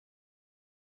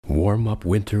Warm up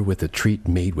winter with a treat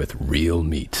made with real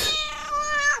meat.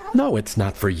 No, it's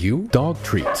not for you. Dog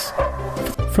treats.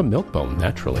 From Milkbone,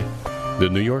 naturally. The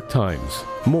New York Times.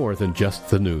 More than just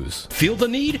the news. Feel the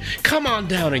need? Come on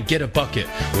down and get a bucket.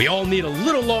 We all need a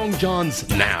little Long Johns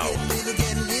now.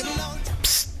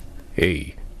 Psst.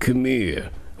 Hey, come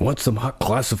here. Want some hot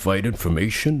classified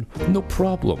information? No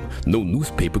problem. No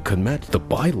newspaper can match the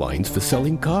bylines for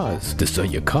selling cars. To sell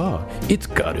your car, it's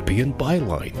gotta be in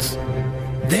bylines.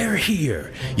 They're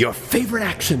here. Your favorite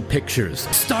action pictures.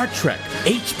 Star Trek,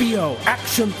 HBO,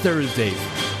 Action Thursdays.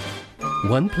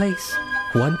 One place,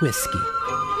 one whiskey.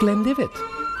 Glenlivet.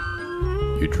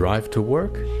 You drive to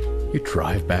work, you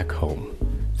drive back home.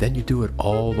 Then you do it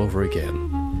all over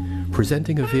again.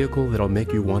 Presenting a vehicle that'll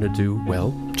make you want to do,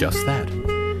 well, just that.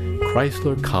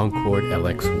 Chrysler Concorde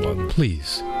LX1.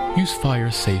 Please, use fire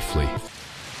safely.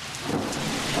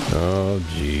 Oh,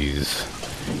 geez.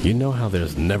 You know how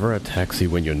there's never a taxi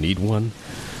when you need one?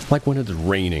 Like when it's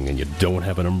raining and you don't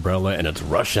have an umbrella and it's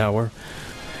rush hour?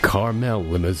 Carmel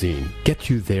Limousine gets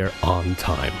you there on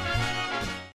time.